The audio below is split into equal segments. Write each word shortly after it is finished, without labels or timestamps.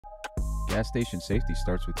Gas station safety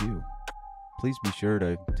starts with you. Please be sure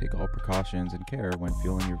to take all precautions and care when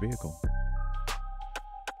fueling your vehicle.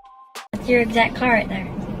 That's your exact car right there.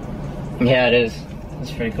 Yeah, it is.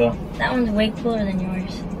 It's pretty cool. That one's way cooler than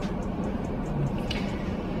yours.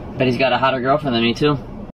 Bet he's got a hotter girlfriend than me, too.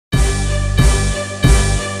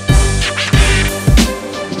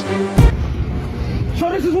 So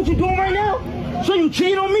this is what you're doing right now? So you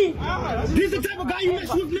cheating on me? This is the type of guy you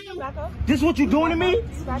mess with now? This is what you're doing to me?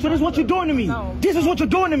 So this is what you're doing to me? This is what you're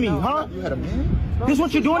doing to me, huh? This is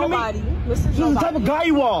what you're doing to me? This is the type of guy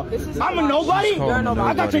you are. I'm a nobody?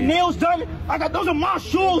 I got your nails done. Those are my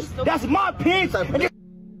shoes. That's my pants. And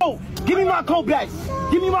oh, give me my coat back.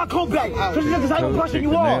 Give me my coat back. So this is the type of person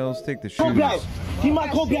you are. Nails, take the shoes. Coat back. Give me my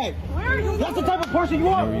coat back. That's the type of person you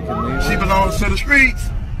are. She belongs to the streets.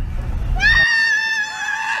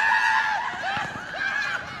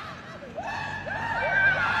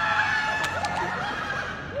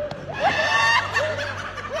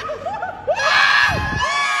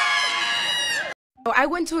 I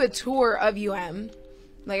went to a tour of UM.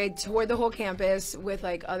 Like, I toured the whole campus with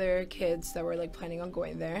like other kids that were like planning on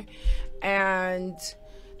going there. And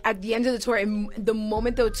at the end of the tour, the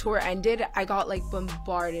moment the tour ended, I got like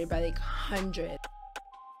bombarded by like hundreds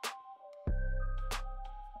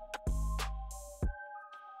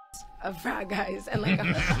of frat guys, and like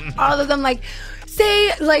all of them like say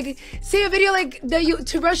a video like that you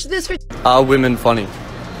to rush this for. Are women funny?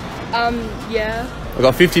 Yeah. I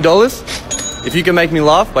got $50. If you can make me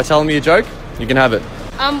laugh by telling me a joke, you can have it.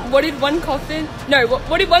 What did one coffin? No,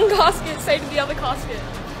 what did one casket say to the other casket?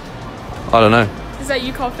 I don't know. Is that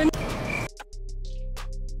you, coffin?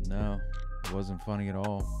 No, it wasn't funny at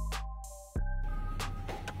all.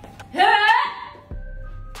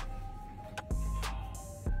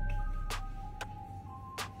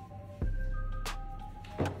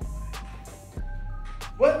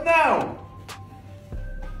 What now?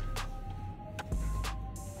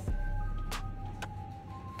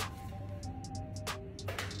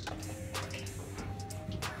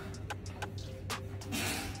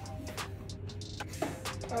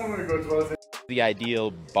 I'm gonna go 12. The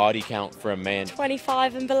ideal body count for a man?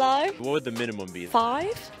 25 and below. What would the minimum be?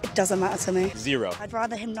 5. It doesn't matter to me. 0. I'd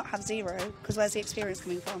rather him not have 0, because where's the experience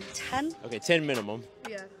coming from? 10? Okay, 10 minimum.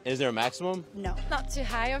 Yeah. Is there a maximum? No. Not too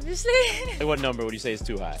high, obviously. Like, what number would you say is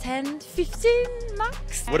too high? 10, 15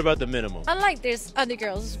 max. What about the minimum? Unlike there's other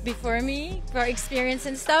girls before me for experience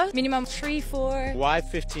and stuff. Minimum 3, 4. Why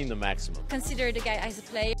 15 the maximum? Consider the guy as a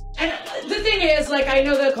player. And the thing is, like, I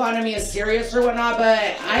know the economy is serious or whatnot,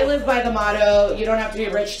 but I live by the motto, you don't have to be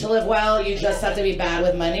rich to live well, you just have to be bad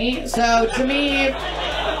with money. So to me,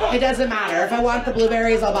 it doesn't matter. If I want the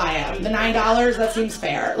blueberries, I'll buy them. The $9, that seems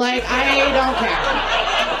fair. Like, I don't care.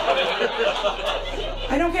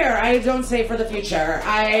 I don't care. I don't save for the future.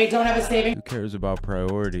 I don't have a saving. Who cares about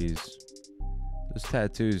priorities? Those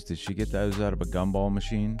tattoos, did she get those out of a gumball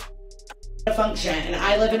machine? Function.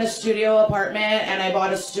 I live in a studio apartment and I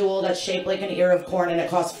bought a stool that's shaped like an ear of corn and it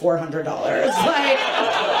costs $400. Like,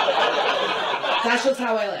 that's just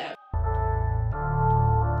how I live.